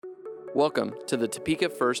Welcome to the Topeka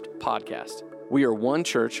First podcast. We are one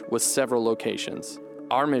church with several locations.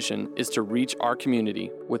 Our mission is to reach our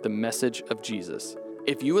community with the message of Jesus.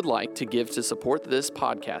 If you would like to give to support this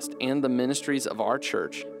podcast and the ministries of our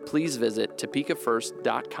church, please visit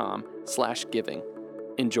topekafirst.com/giving.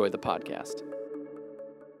 Enjoy the podcast.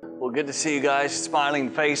 Well, good to see you guys' smiling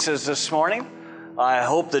faces this morning. I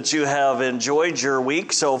hope that you have enjoyed your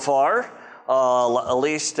week so far. At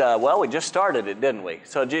least, we just started it, didn't we?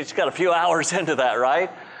 So just got a few hours into that,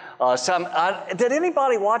 right? Did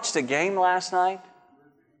anybody watch the game last night?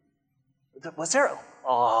 Was there?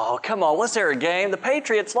 Oh, come on. Was there a game? The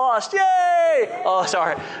Patriots lost. Yay! Oh,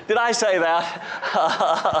 sorry. Did I say that?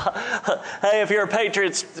 Hey, if you're a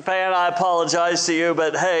Patriots fan, I apologize to you,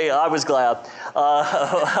 but hey, I was glad.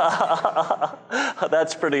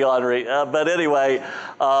 That's pretty ornery. But anyway,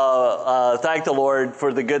 thank the Lord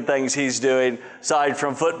for the good things He's doing. Aside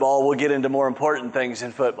from football, we'll get into more important things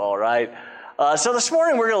in football, right? So this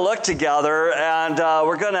morning we're going to look together, and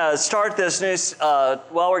we're going to start this new.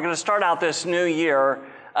 We're going to start out this new year,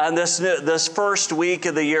 and this first week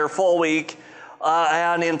of the year, full week,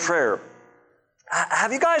 and in prayer.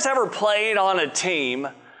 Have you guys ever played on a team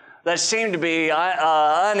that seemed to be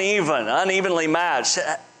unevenly matched?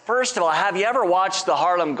 First of all, have you ever watched the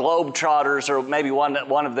Harlem Globetrotters or maybe one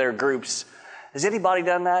of their groups? Has anybody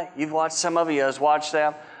done that? You've watched, some of you has watched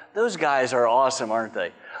them. Those guys are awesome, aren't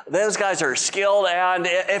they? Those guys are skilled, and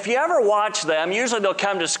if you ever watch them, usually they'll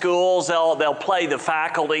come to schools, they'll play the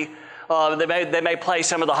faculty, they may play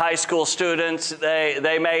some of the high school students,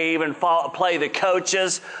 they may even play the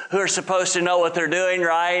coaches who are supposed to know what they're doing,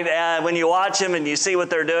 right? And when you watch them and you see what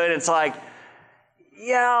they're doing, it's like,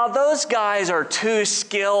 yeah, those guys are too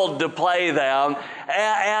skilled to play them.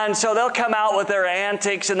 And so they'll come out with their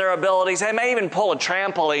antics and their abilities. They may even pull a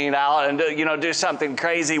trampoline out and do something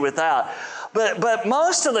crazy with that. But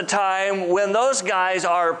most of the time, when those guys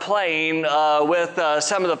are playing with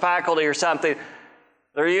some of the faculty or something,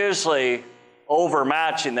 they're usually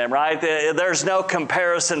overmatching them, right? There's no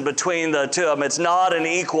comparison between the two of them. It's not an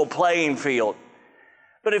equal playing field.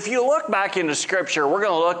 But if you look back into Scripture, we're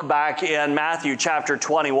going to look back in Matthew chapter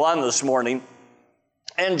 21 this morning.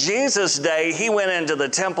 In Jesus' day, He went into the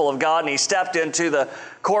temple of God and He stepped into the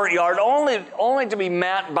courtyard only to be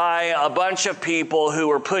met by a bunch of people who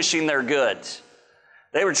were pushing their goods.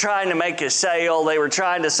 They were trying to make a sale. They were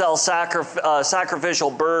trying to sell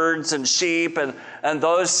sacrificial birds and sheep and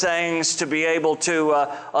those things to be able to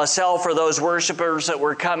sell for those worshipers that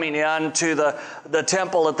were coming in to the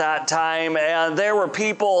temple at that time. And there were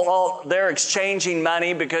people there exchanging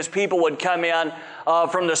money because people would come in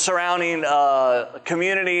from the surrounding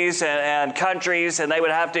communities and countries, and they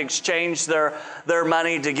would have to exchange their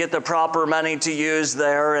money to get the proper money to use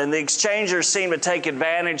there. And the exchangers seemed to take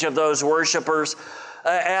advantage of those worshipers.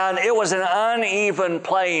 And it was an uneven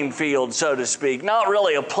playing field, so to speak. Not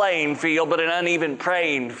really a playing field, but an uneven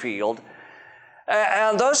praying field.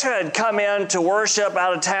 And those who had come in to worship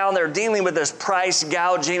out of town, they're dealing with this price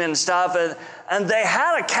gouging and stuff. And they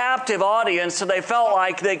had a captive audience, so they felt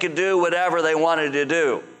like they could do whatever they wanted to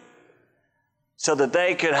do so that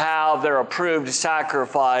they could have their approved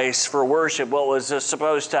sacrifice for worship, what was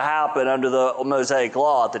supposed to happen under the Mosaic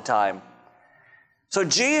law at the time. So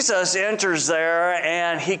Jesus enters there,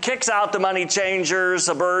 and He kicks out the money changers,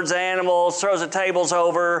 the birds, animals, throws the tables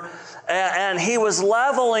over, and He was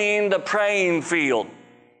leveling the praying field.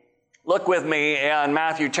 Look with me in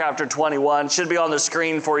Matthew chapter 21. It should be on the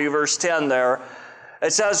screen for you, verse 10 there.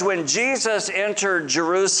 It says, when Jesus entered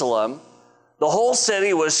Jerusalem, the whole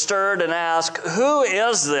city was stirred and asked, "Who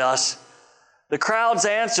is this?" The crowds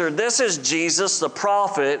answered, "This is Jesus, the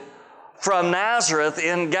prophet from Nazareth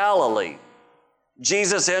in Galilee."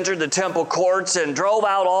 Jesus entered the temple courts and drove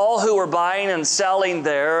out all who were buying and selling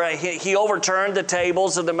there. He overturned the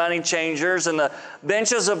tables of the money changers and the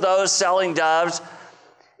benches of those selling doves.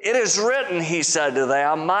 "It is written," He said to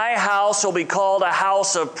them, "My house will be called a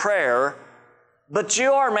house of prayer, but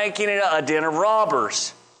you are making it a den of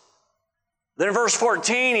robbers." Then in verse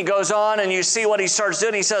 14, He goes on, and you see what He starts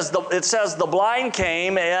doing. It says the blind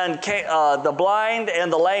the blind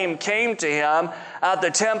and the lame came to Him at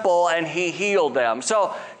the temple, and He healed them.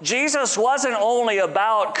 So Jesus wasn't only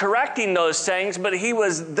about correcting those things, but He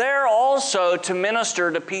was there also to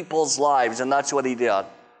minister to people's lives, and that's what He did.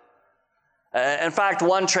 In fact,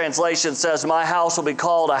 one translation says, "My house will be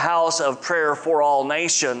called a house of prayer for all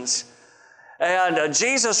nations." And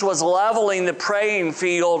Jesus was leveling the playing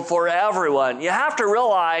field for everyone. You have to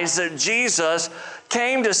realize that Jesus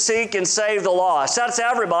came to seek and save the lost. That's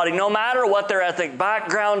everybody, no matter what their ethnic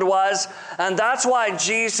background was. And that's why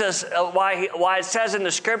Jesus, why it says in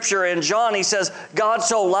the scripture in John, he says, God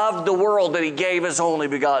so loved the world that he gave his only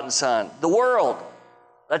begotten Son. The world.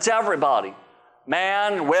 That's everybody.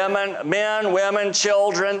 Men, women,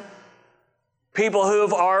 children. People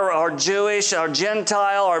who are Jewish, are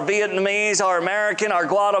Gentile, are Vietnamese, are American, are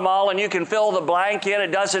Guatemalan. You can fill the blank in.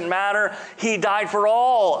 It doesn't matter. He died for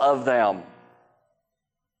all of them.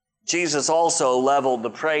 Jesus also leveled the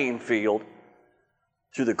playing field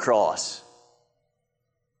through the cross.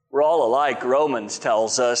 We're all alike, Romans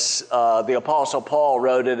tells us. The Apostle Paul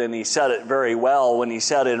wrote it, and he said it very well when he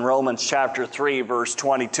said in Romans chapter 3, verse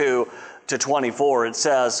 22 to 24, it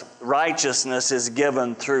says, righteousness is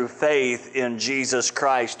given through faith in Jesus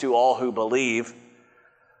Christ to all who believe.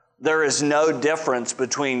 There is no difference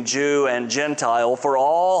between Jew and Gentile, for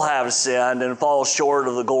all have sinned and fall short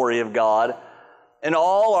of the glory of God. And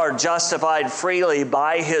all are justified freely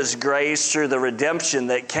by His grace through the redemption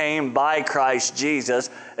that came by Christ Jesus.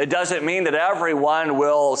 It doesn't mean that everyone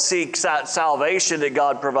will seek that salvation that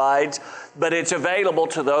God provides, but it's available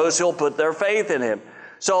to those who'll put their faith in Him.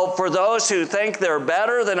 So for those who think they're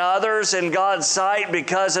better than others in God's sight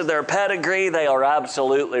because of their pedigree, they are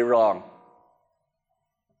absolutely wrong.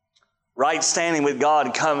 Right standing with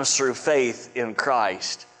God comes through faith in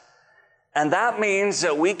Christ. And that means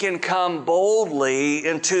that we can come boldly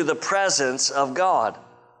into the presence of God.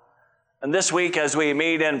 And this week as we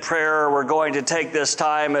meet in prayer, we're going to take this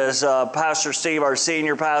time as Pastor Steve, our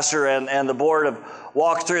senior pastor, and the board have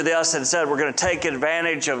walked through this and said we're going to take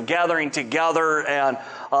advantage of gathering together and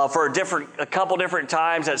for a couple different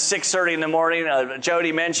times at 6:30 in the morning.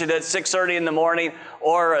 Jody mentioned it, 6:30 in the morning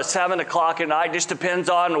or 7 o'clock at night. Just depends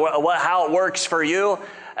on how it works for you.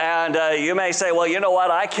 And you may say, well, you know what?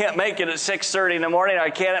 I can't make it at 6:30 in the morning.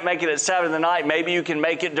 I can't make it at 7 at night. Maybe you can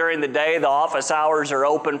make it during the day. The office hours are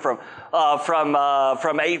open from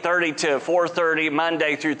 8:30 to 4:30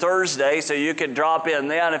 Monday through Thursday, so you can drop in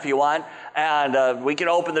then if you want. And we can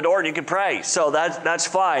open the door and you can pray. So that's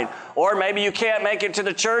fine. Or maybe you can't make it to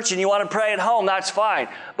the church and you want to pray at home. That's fine.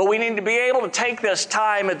 But we need to be able to take this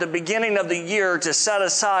time at the beginning of the year to set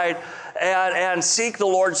aside and seek the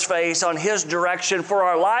Lord's face on His direction for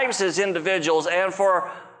our lives as individuals and for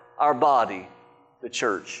our body, the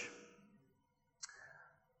church.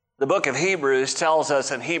 The book of Hebrews tells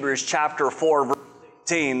us in Hebrews chapter 4, verse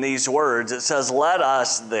 18, these words. It says, let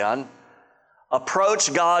us then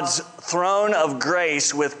approach God's throne of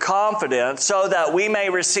grace with confidence so that we may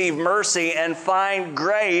receive mercy and find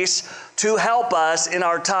grace to help us in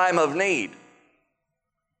our time of need.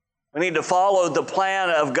 We need to follow the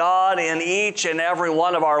plan of God in each and every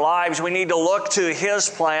one of our lives. We need to look to His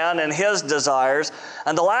plan and His desires.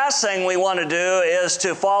 And the last thing we want to do is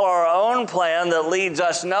to follow our own plan that leads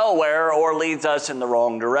us nowhere or leads us in the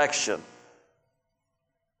wrong direction.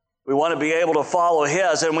 We want to be able to follow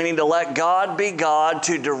His, and we need to let God be God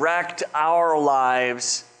to direct our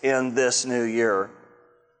lives in this new year.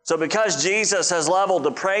 So because Jesus has leveled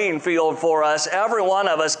the praying field for us, every one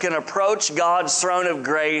of us can approach God's throne of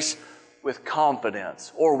grace with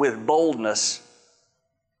confidence or with boldness.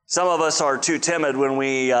 Some of us are too timid when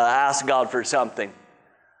we ask God for something.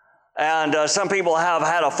 And some people have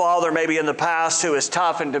had a father maybe in the past who is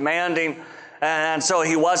tough and demanding, and so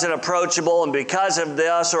he wasn't approachable, and because of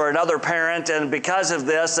this, or another parent, and because of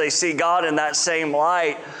this, they see God in that same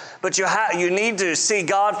light. But you need to see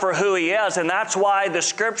God for who He is, and that's why the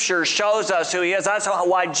Scripture shows us who He is. That's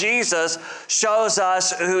why Jesus shows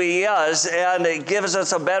us who He is, and it gives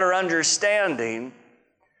us a better understanding.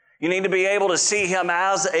 You need to be able to see Him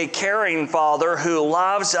as a caring Father who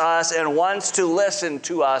loves us and wants to listen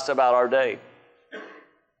to us about our day.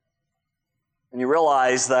 And you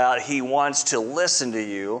realize that He wants to listen to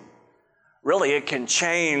you. Really, it can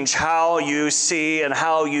change how you see and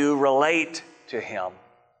how you relate to Him.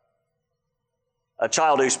 A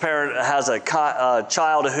child whose parent has a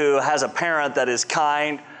child who has a parent that is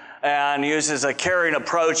kind and uses a caring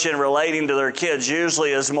approach in relating to their kids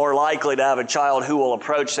usually is more likely to have a child who will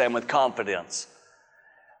approach them with confidence.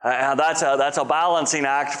 And that's a balancing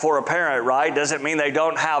act for a parent, right? Doesn't mean they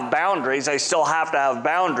don't have boundaries. They still have to have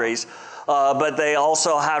boundaries. But they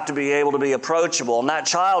also have to be able to be approachable. And that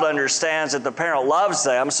child understands that the parent loves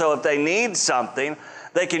them, so if they need something,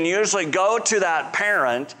 they can usually go to that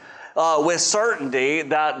parent with certainty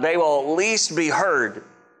that they will at least be heard.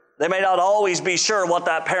 They may not always be sure what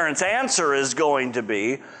that parent's answer is going to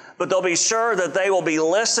be, but they'll be sure that they will be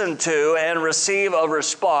listened to and receive a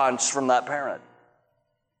response from that parent.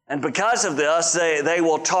 And because of this, they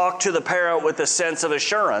will talk to the parent with a sense of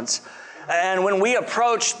assurance. And when we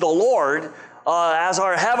approach the Lord as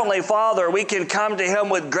our Heavenly Father, we can come to Him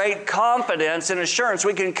with great confidence and assurance.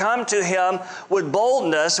 We can come to Him with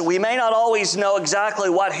boldness. We may not always know exactly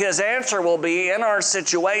what His answer will be in our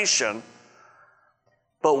situation,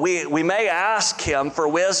 but we may ask Him for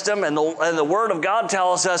wisdom, and the Word of God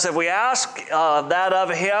tells us if we ask that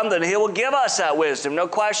of Him, then He will give us that wisdom. No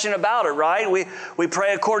question about it, right? We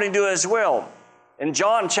pray according to His will. In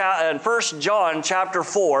 1 John chapter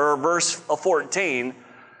 4, verse 14,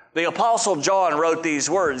 the Apostle John wrote these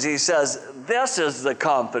words. He says, "This is the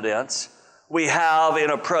confidence we have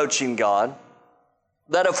in approaching God,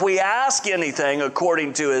 that if we ask anything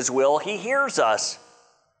according to His will, He hears us."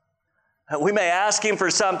 We may ask Him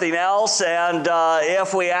for something else, and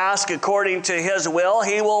if we ask according to His will,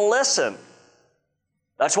 He will listen.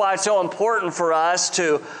 That's why it's so important for us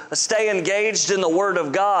to stay engaged in the Word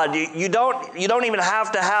of God. You don't even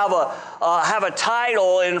have to have a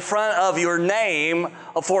title in front of your name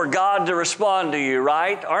for God to respond to you,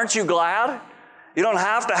 right? Aren't you glad? You don't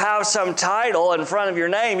have to have some title in front of your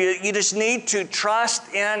name. You just need to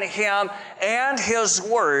trust in Him and His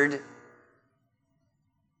Word.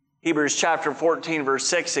 Hebrews chapter 14, verse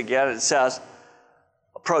 6 again, it says,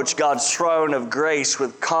 "Approach God's throne of grace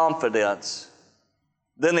with confidence."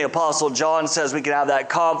 Then the Apostle John says we can have that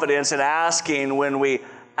confidence in asking when we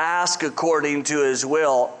ask according to His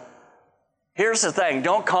will. Here's the thing,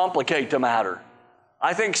 don't complicate the matter.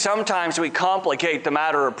 I think sometimes we complicate the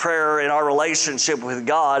matter of prayer in our relationship with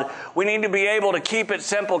God. We need to be able to keep it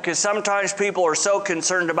simple, because sometimes people are so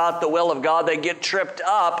concerned about the will of God, they get tripped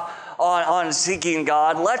up on seeking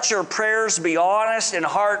God. Let your prayers be honest and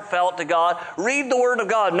heartfelt to God. Read the Word of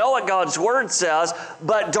God. Know what God's Word says,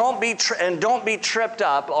 but don't be tripped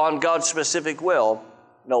up on God's specific will.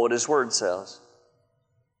 Know what His Word says.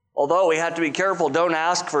 Although we have to be careful, don't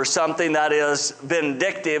ask for something that is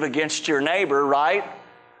vindictive against your neighbor, right?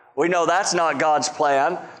 We know that's not God's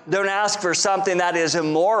plan. Don't ask for something that is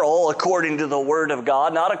immoral according to the Word of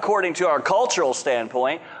God, not according to our cultural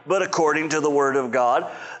standpoint, but according to the Word of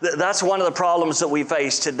God. That's one of the problems that we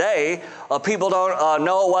face today. People don't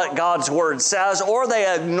know what God's Word says, or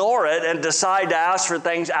they ignore it and decide to ask for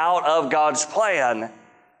things out of God's plan.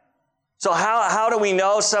 So how do we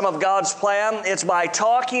know some of God's plan? It's by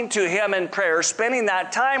talking to Him in prayer, spending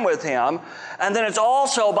that time with Him, and then it's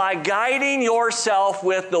also by guiding yourself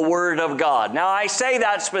with the Word of God. Now, I say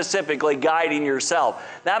that specifically, guiding yourself.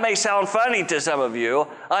 That may sound funny to some of you,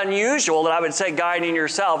 unusual that I would say guiding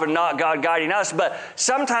yourself and not God guiding us, but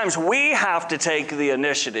sometimes we have to take the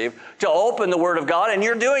initiative to open the Word of God, and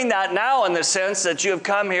you're doing that now in the sense that we've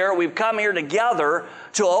come here together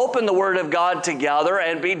to open the Word of God together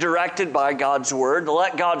and be directed by God's Word, to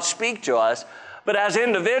let God speak to us. But as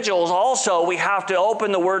individuals also, we have to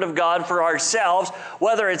open the Word of God for ourselves,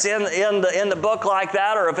 whether it's in the book like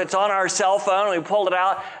that, or if it's on our cell phone, we pull it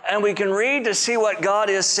out, and we can read to see what God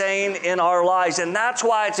is saying in our lives. And that's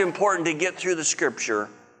why it's important to get through the Scripture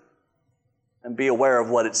and be aware of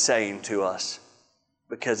what it's saying to us,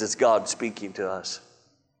 because it's God speaking to us.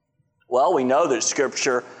 Well, we know that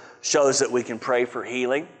Scripture shows that we can pray for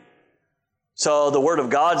healing. So the Word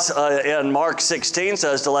of God in Mark 16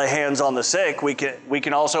 says to lay hands on the sick. We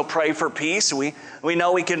can also pray for peace. We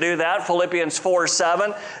know we can do that. Philippians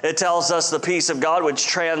 4:7, it tells us the peace of God, which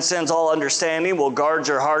transcends all understanding, will guard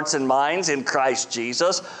your hearts and minds in Christ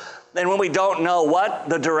Jesus. And when we don't know what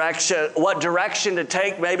direction to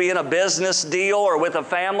take, maybe in a business deal or with a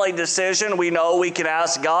family decision, we know we can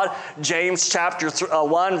ask God. James chapter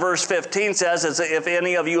 1 verse 15 says, if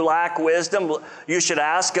any of you lack wisdom, you should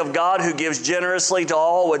ask of God, who gives generously to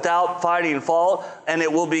all without finding fault, and it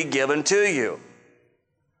will be given to you.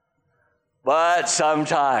 But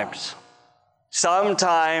sometimes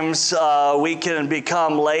we can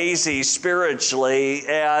become lazy spiritually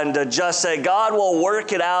and just say, God will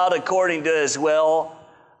work it out according to His will,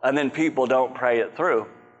 and then people don't pray it through.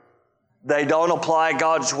 They don't apply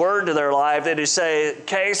God's Word to their life. They just say,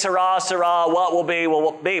 que sera, sera, what will be,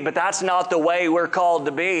 will be. But that's not the way we're called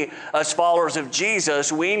to be as followers of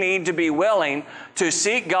Jesus. We need to be willing to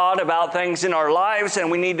seek God about things in our lives,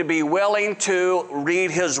 and we need to be willing to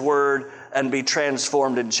read His Word and be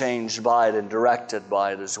transformed and changed by it and directed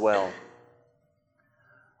by it as well.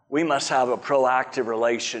 We must have a proactive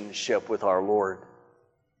relationship with our Lord.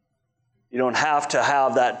 You don't have to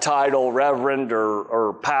have that title, reverend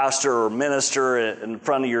or pastor or minister, in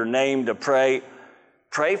front of your name to pray.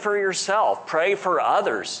 Pray for yourself. Pray for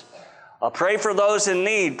others. Pray for those in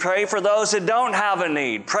need. Pray for those that don't have a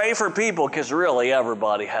need. Pray for people, because really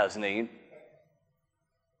everybody has need.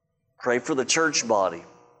 Pray for the church body.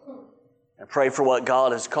 and pray for what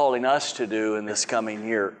God is calling us to do in this coming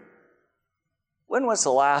year. When was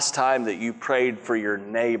the last time that you prayed for your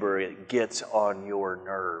neighbor? It gets on your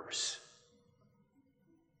nerves.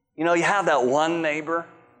 You know, you have that one neighbor,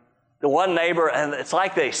 and it's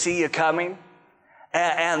like they see you coming,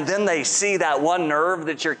 and then they see that one nerve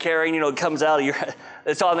that you're carrying, it comes out of your,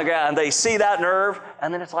 it's on the ground, and they see that nerve,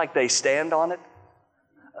 and then it's like they stand on it.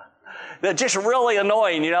 They're just really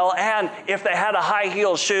annoying, and if they had a high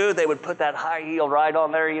heel shoe, they would put that high heel right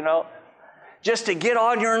on there, just to get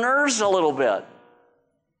on your nerves a little bit.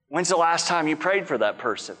 When's the last time you prayed for that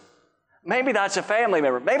person? Maybe that's a family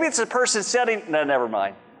member. Maybe it's a person sitting, no, never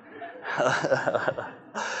mind.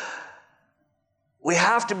 We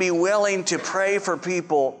have to be willing to pray for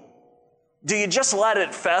people. Do you just let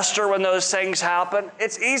it fester when those things happen?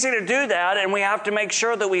 It's easy to do that, and we have to make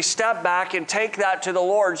sure that we step back and take that to the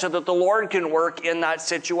Lord so that the Lord can work in that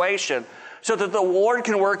situation, so that the Lord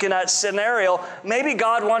can work in that scenario. Maybe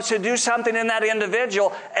God wants to do something in that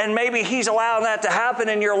individual, and maybe He's allowing that to happen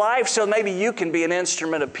in your life, so maybe you can be an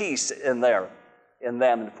instrument of peace in them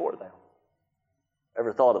and for them.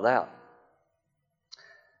 Ever thought of that?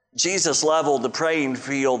 Jesus leveled the praying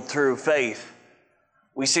field through faith.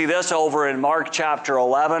 We see this over in Mark chapter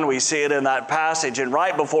 11. We see it in that passage. And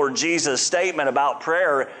right before Jesus' statement about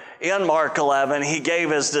prayer in Mark 11, He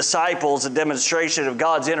gave His disciples a demonstration of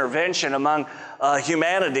God's intervention among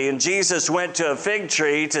humanity. And Jesus went to a fig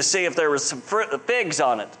tree to see if there was some figs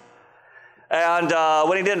on it. And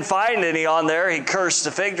when He didn't find any on there, He cursed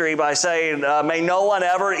the fig tree by saying, "May no one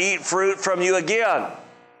ever eat fruit from you again."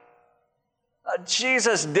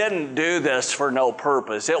 Jesus didn't do this for no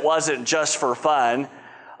purpose. It wasn't just for fun.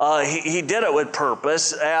 He did it with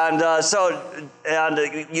purpose. And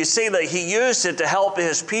you see that He used it to help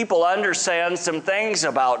His people understand some things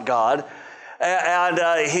about God.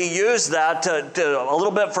 And He used that to a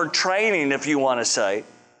little bit for training, if you want to say.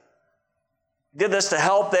 Did this to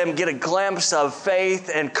help them get a glimpse of faith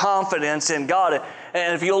and confidence in God.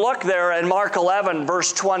 And if you look there in Mark 11,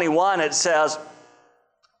 verse 21, it says,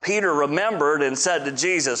 Peter remembered and said to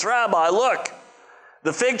Jesus, "Rabbi, look,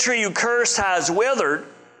 the fig tree you cursed has withered."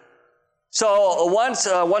 So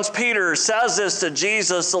once Peter says this to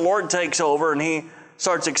Jesus, the Lord takes over and He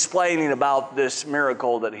starts explaining about this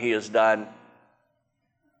miracle that He has done.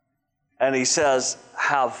 And He says,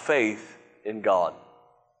 "Have faith in God."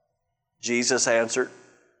 Jesus answered,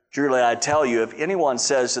 "Truly I tell you, if anyone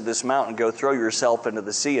says to this mountain, 'Go throw yourself into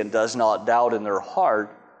the sea,' and does not doubt in their heart,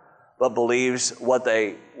 but believes what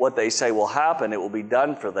they say will happen, it will be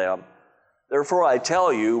done for them. Therefore I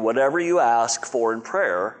tell you, whatever you ask for in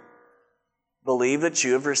prayer, believe that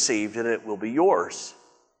you have received it, it will be yours."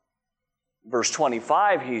 Verse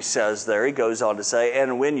 25, he says there, he goes on to say,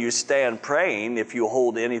 "And when you stand praying, if you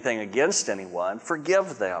hold anything against anyone,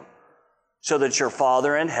 forgive them, so that your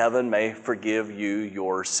Father in heaven may forgive you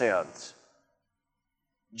your sins."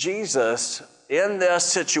 Jesus, in this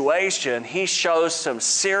situation, He shows some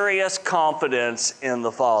serious confidence in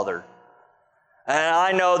the Father. And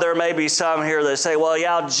I know there may be some here that say, well,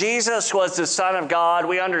 yeah, Jesus was the Son of God.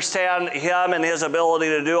 We understand Him and His ability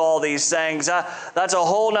to do all these things. That's a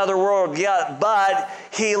whole nother world yet. But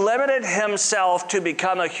He limited Himself to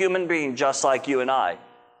become a human being just like you and I.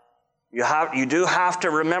 You do have to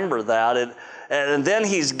remember that. And then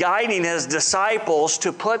He's guiding His disciples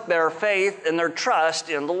to put their faith and their trust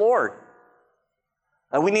in the Lord.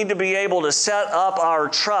 And we need to be able to set up our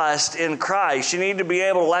trust in Christ. You need to be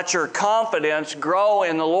able to let your confidence grow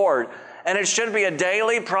in the Lord. And it should be a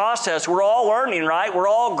daily process. We're all learning, right? We're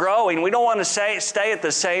all growing. We don't want to stay at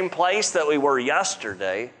the same place that we were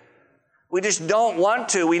yesterday. We just don't want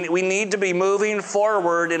to. We need to be moving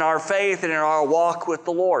forward in our faith and in our walk with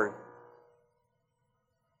the Lord.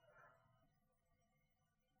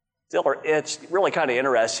 It's really kind of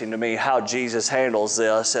interesting to me how Jesus handles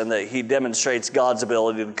this, and that He demonstrates God's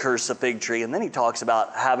ability to curse the fig tree. And then He talks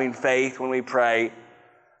about having faith when we pray.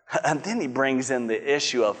 And then He brings in the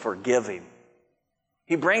issue of forgiving.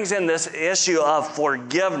 He brings in this issue of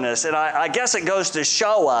forgiveness. And I guess it goes to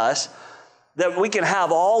show us that we can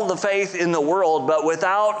have all the faith in the world, but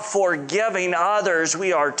without forgiving others,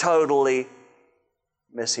 we are totally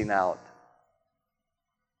missing out.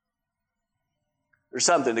 There's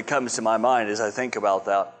something that comes to my mind as I think about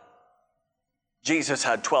that. Jesus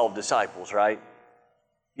had 12 disciples, right?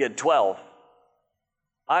 He had 12.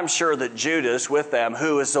 I'm sure that Judas with them,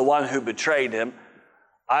 who is the one who betrayed Him,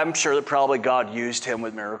 I'm sure that probably God used him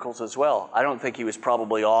with miracles as well. I don't think he was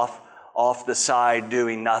probably off the side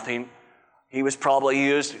doing nothing. God probably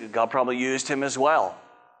used him as well.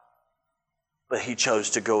 But he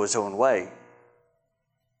chose to go his own way.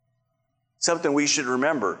 Something we should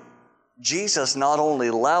remember. Jesus not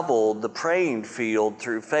only leveled the playing field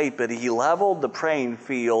through faith, but he leveled the playing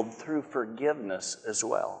field through forgiveness as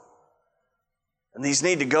well. And these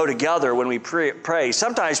need to go together when we pray.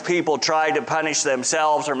 Sometimes people try to punish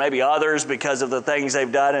themselves or maybe others because of the things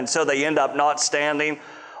they've done, and so they end up not standing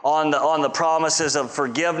on the promises of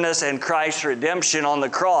forgiveness and Christ's redemption on the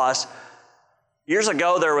cross. Years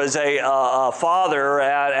ago, there was a father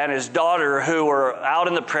and his daughter who were out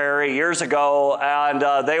in the prairie years ago,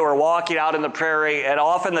 and they were walking out in the prairie, and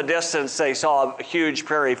off in the distance, they saw a huge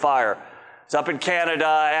prairie fire. It's up in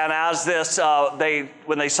Canada, and as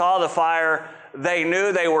when they saw the fire, they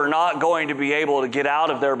knew they were not going to be able to get out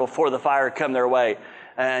of there before the fire come their way.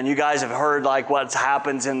 And you guys have heard like what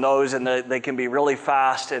happens in those, and they can be really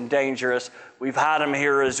fast and dangerous. We've had them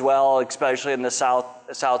here as well, especially in the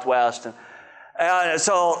Southwest. And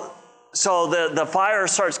so the fire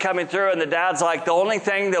starts coming through, and the dad's like, the only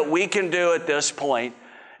thing that we can do at this point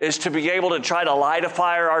is to be able to try to light a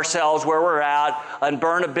fire ourselves where we're at and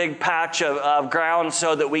burn a big patch of ground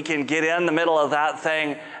so that we can get in the middle of that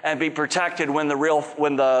thing and be protected when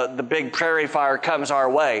the big prairie fire comes our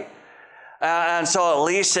way. And so at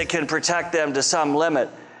least it can protect them to some limit.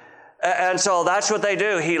 And so that's what they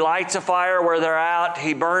do. He lights a fire where they're at.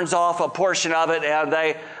 He burns off a portion of it, and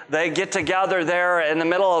they get together there in the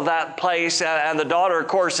middle of that place. And the daughter, of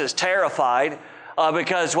course, is terrified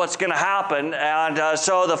because what's going to happen. And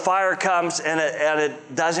so the fire comes, and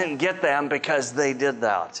it doesn't get them because they did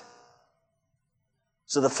that.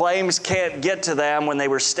 So the flames can't get to them when they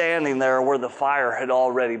were standing there where the fire had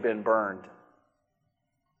already been burned.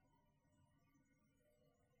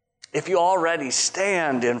 If you already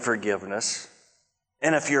stand in forgiveness,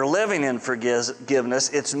 and if you're living in forgiveness,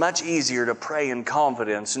 it's much easier to pray in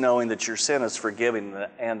confidence knowing that your sin is forgiven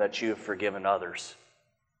and that you have forgiven others.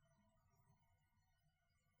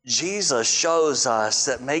 Jesus shows us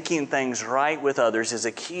that making things right with others is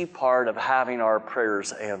a key part of having our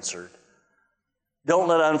prayers answered. Don't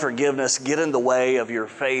let unforgiveness get in the way of your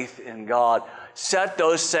faith in God. Set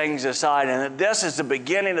those things aside. And this is the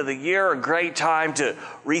beginning of the year, a great time to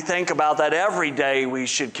rethink about that. Every day we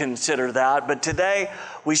should consider that. But today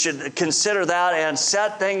we should consider that and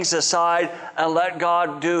set things aside and let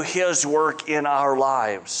God do His work in our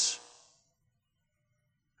lives.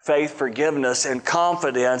 Faith, forgiveness, and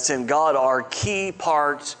confidence in God are key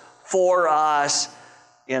parts for us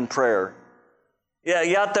in prayer. Yeah,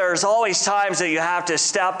 yet there's always times that you have to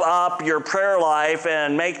step up your prayer life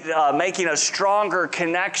and making a stronger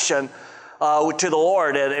connection to the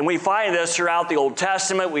Lord. And we find this throughout the Old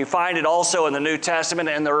Testament. We find it also in the New Testament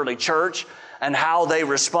in the early church and how they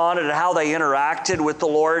responded and how they interacted with the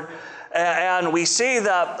Lord. And we see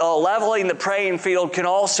that leveling the praying field can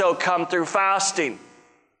also come through fasting.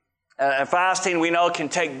 Fasting, we know, can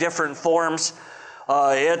take different forms.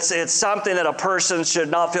 It's something that a person should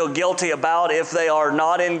not feel guilty about if they are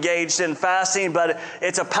not engaged in fasting, but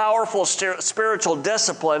it's a powerful spiritual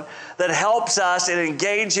discipline that helps us in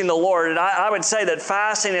engaging the Lord. And I would say that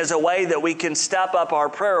fasting is a way that we can step up our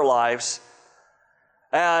prayer lives.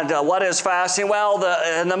 And what is fasting? Well,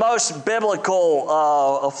 in the most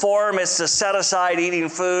biblical form, it's to set aside eating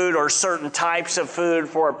food or certain types of food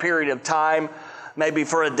for a period of time. Maybe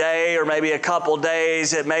for a day or maybe a couple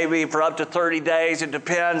days. It may be for up to 30 days. It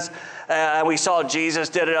depends. We saw Jesus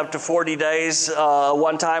did it up to 40 days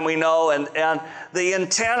one time, we know. And the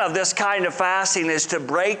intent of this kind of fasting is to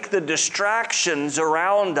break the distractions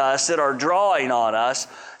around us that are drawing on us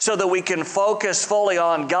so that we can focus fully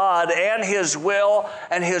on God and His will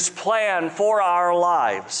and His plan for our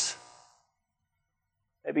lives.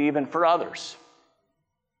 Maybe even for others.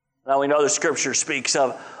 Now we know the Scripture speaks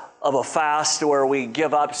of a fast where we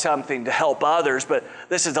give up something to help others, but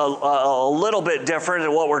this is a little bit different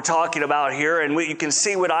than what we're talking about here, and you can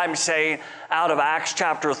see what I'm saying out of Acts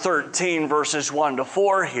chapter 13, verses 1 to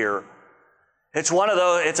 4 here. It's one of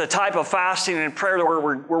those. It's a type of fasting and prayer where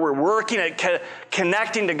we're working at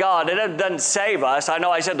connecting to God. It doesn't save us. I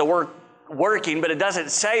know I said the word working, but it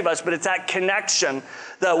doesn't save us, but it's that connection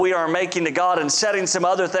that we are making to God and setting some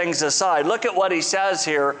other things aside. Look at what he says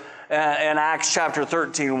here in Acts chapter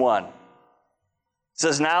 13:1. It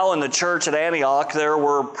says, "Now in the church at Antioch there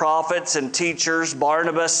were prophets and teachers,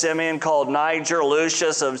 Barnabas, Simeon called Niger,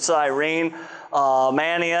 Lucius of Cyrene,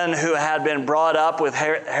 Manaen, who had been brought up with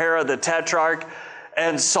Herod the Tetrarch,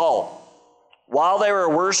 and Saul. While they were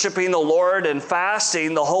worshiping the Lord and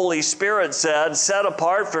fasting, the Holy Spirit said, 'Set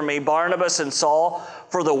apart for me Barnabas and Saul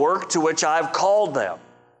for the work to which I've called them.'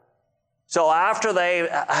 So after they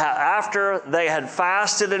had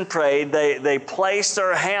fasted and prayed, they placed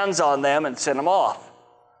their hands on them and sent them off.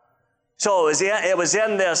 So it was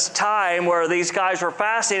in this time where these guys were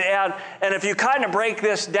fasting, and if you kind of break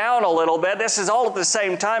this down a little bit, this is all at the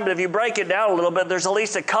same time, but if you break it down a little bit, there's at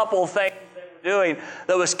least a couple things they were doing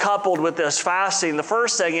that was coupled with this fasting. The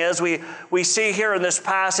first thing is we see here in this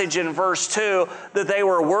passage in verse 2 that they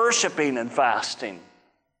were worshiping and fasting.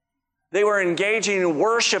 They were engaging in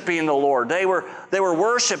worshiping the Lord. They were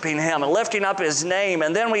worshiping Him and lifting up His name.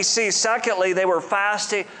 And then we see, secondly, they were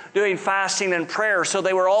doing fasting and prayer. So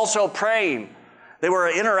they were also praying. They were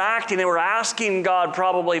interacting. They were asking God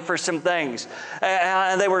probably for some things.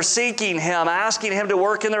 And they were seeking Him, asking Him to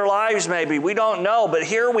work in their lives maybe. We don't know. But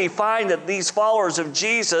here we find that these followers of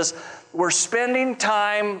Jesus were spending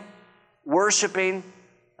time worshiping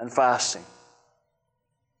and fasting.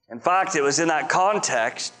 In fact, it was in that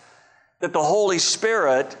context that the Holy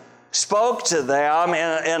Spirit spoke to them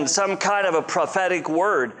in some kind of a prophetic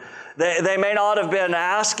word. They may not have been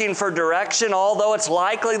asking for direction, although it's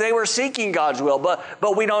likely they were seeking God's will.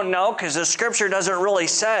 But we don't know because the Scripture doesn't really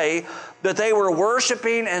say that they were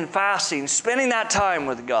worshiping and fasting, spending that time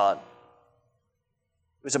with God.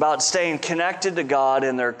 It was about staying connected to God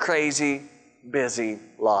in their crazy, busy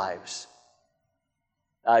lives.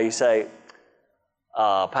 Now you say,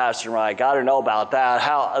 Pastor Mike, I don't know about that.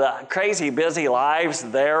 How crazy busy lives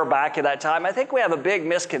there back at that time. I think we have a big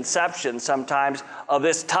misconception sometimes of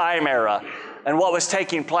this time era and what was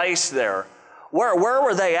taking place there. Where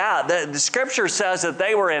were they at? The Scripture says that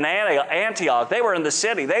they were in Antioch. They were in the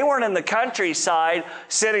city. They weren't in the countryside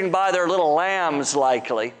sitting by their little lambs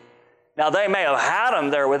likely. Now, they may have had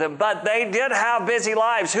them there with them, but they did have busy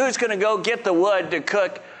lives. Who's going to go get the wood to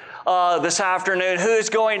cook this afternoon? Who's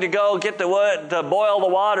going to go get the wood to boil the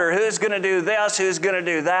water? Who's going to do this? Who's going to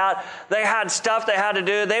do that? They had stuff they had to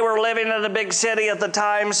do. They were living in a big city at the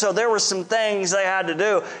time, so there were some things they had to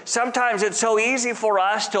do. Sometimes it's so easy for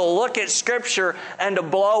us to look at Scripture and to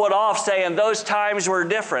blow it off saying those times were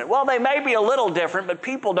different. Well, they may be a little different, but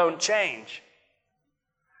people don't change.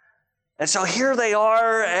 And so here they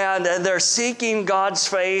are, and they're seeking God's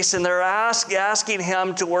face, and they're asking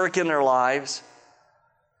Him to work in their lives.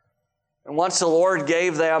 And once the Lord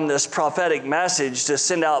gave them this prophetic message to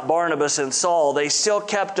send out Barnabas and Saul, they still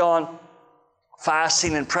kept on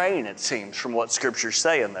fasting and praying, it seems, from what Scripture's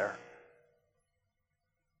saying there.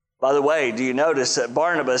 By the way, do you notice that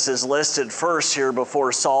Barnabas is listed first here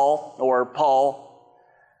before Saul or Paul?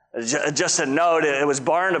 Just a note, it was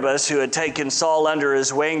Barnabas who had taken Saul under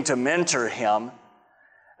his wing to mentor him.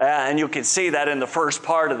 And you can see that in the first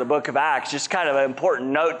part of the book of Acts. Just kind of an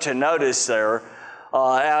important note to notice there.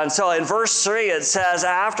 And so in verse 3 it says,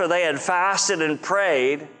 after they had fasted and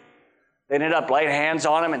prayed, they ended up laying hands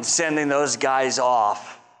on them and sending those guys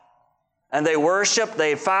off. And they worshiped,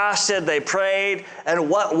 they fasted, they prayed. And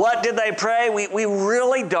what did they pray? We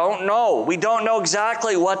really don't know. We don't know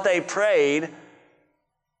exactly what they prayed.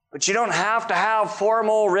 But you don't have to have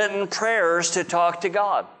formal written prayers to talk to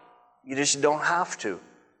God. You just don't have to.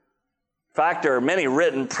 In fact, there are many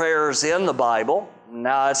written prayers in the Bible.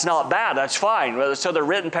 Now, it's not bad. That's fine. So they're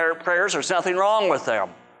written prayers. There's nothing wrong with them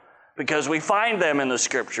because we find them in the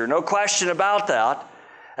Scripture. No question about that.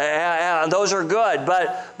 And those are good.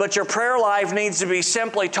 But your prayer life needs to be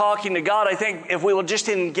simply talking to God. I think if we will just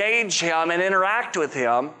engage Him and interact with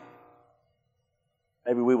Him,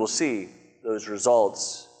 maybe we will see those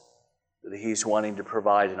results that He's wanting to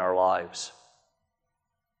provide in our lives.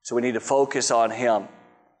 So we need to focus on Him.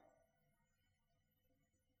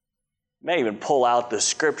 May even pull out the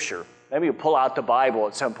Scripture. Maybe you pull out the Bible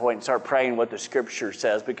at some point and start praying what the Scripture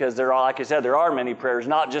says, because there are, like I said, there are many prayers,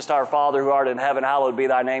 not just our Father who art in heaven, hallowed be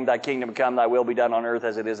thy name, thy kingdom come, thy will be done on earth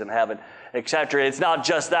as it is in heaven, etc. It's not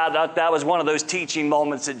just that. That was one of those teaching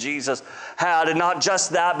moments that Jesus had, and not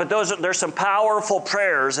just that, but there's some powerful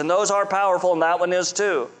prayers, and those are powerful, and that one is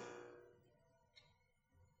too.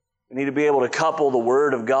 We need to be able to couple the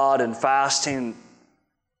Word of God and fasting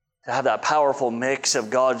to have that powerful mix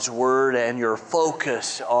of God's Word and your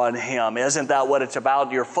focus on Him. Isn't that what it's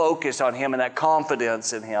about? Your focus on Him and that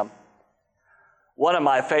confidence in Him. One of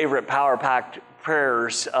my favorite power-packed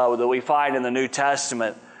prayers that we find in the New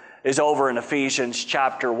Testament is over in Ephesians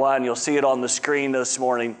chapter 1. You'll see it on the screen this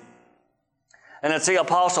morning. And it's the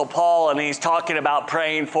Apostle Paul, and he's talking about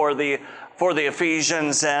praying for the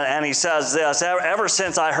Ephesians, and he says this, ever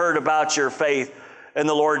since I heard about your faith in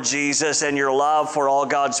the Lord Jesus and your love for all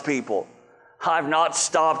God's people, I've not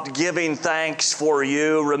stopped giving thanks for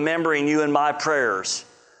you, remembering you in my prayers.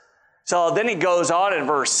 So then he goes on in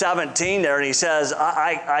verse 17 there, and he says,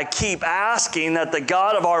 I keep asking that the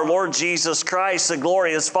God of our Lord Jesus Christ, the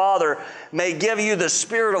glorious Father, may give you the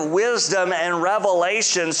spirit of wisdom and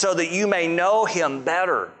revelation so that you may know Him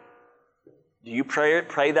better. Do you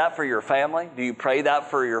pray that for your family? Do you pray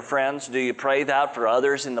that for your friends? Do you pray that for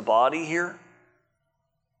others in the body here?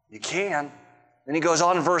 You can. Then he goes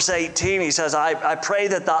on in verse 18, he says, I pray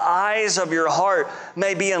that the eyes of your heart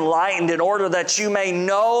may be enlightened in order that you may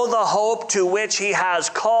know the hope to which he has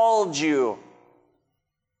called you,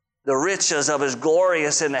 the riches of his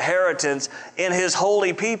glorious inheritance in his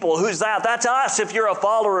holy people. Who's that? That's us if you're a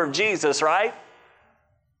follower of Jesus, right?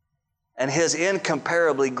 And his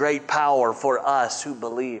incomparably great power for us who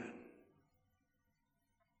believe.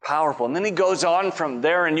 Powerful. And then he goes on from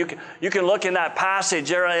there, and you can look in that passage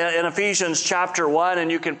there in Ephesians chapter 1,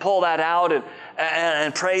 and you can pull that out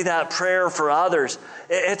and pray that prayer for others.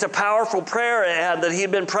 It's a powerful prayer that he had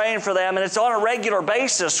been praying for them, and it's on a regular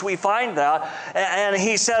basis we find that. And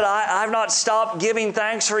he said, I've not stopped giving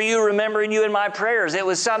thanks for you, remembering you in my prayers. It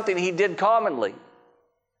was something he did commonly.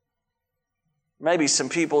 Maybe some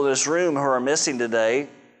people in this room who are missing today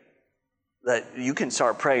that you can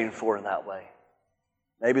start praying for in that way.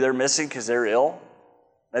 Maybe they're missing because they're ill.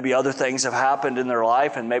 Maybe other things have happened in their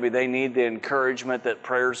life, and maybe they need the encouragement that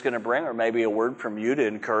prayer is going to bring, or maybe a word from you to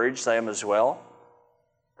encourage them as well.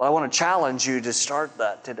 But I want to challenge you to start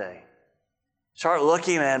that today. Start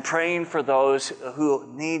looking and praying for those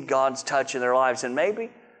who need God's touch in their lives. And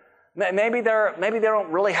maybe they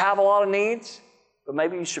don't really have a lot of needs, but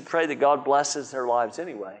maybe you should pray that God blesses their lives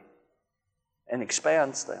anyway and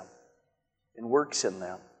expands them and works in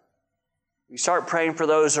them. You start praying for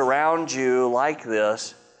those around you like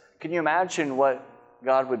this, can you imagine what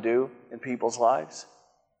God would do in people's lives,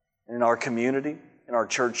 in our community, in our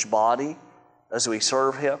church body as we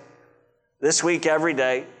serve him? This week, every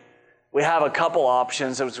day, we have a couple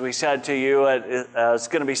options. As we said to you, it's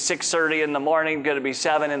going to be 6:30 in the morning, going to be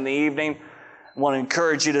 7 in the evening. I want to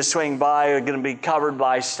encourage you to swing by. We're going to be covered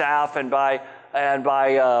by staff and by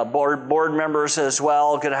board members as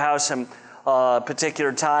well. Going to have some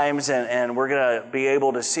particular times, and we're going to be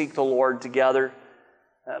able to seek the Lord together.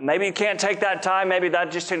 Maybe you can't take that time. Maybe that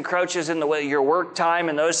just encroaches in the way your work time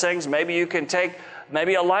and those things. Maybe you can take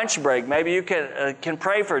a lunch break. Maybe you can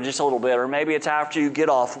pray for just a little bit, or maybe it's after you get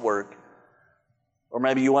off work, or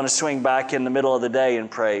maybe you want to swing back in the middle of the day and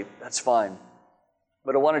pray. That's fine.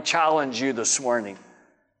 But I want to challenge you this morning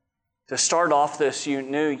to start off this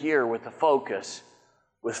new year with focus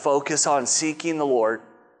on seeking the Lord.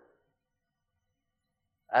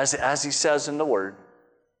 As he says in the Word,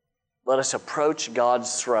 let us approach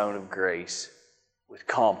God's throne of grace with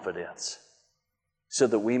confidence so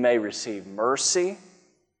that we may receive mercy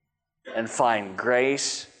and find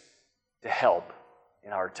grace to help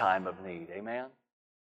in our time of need. Amen?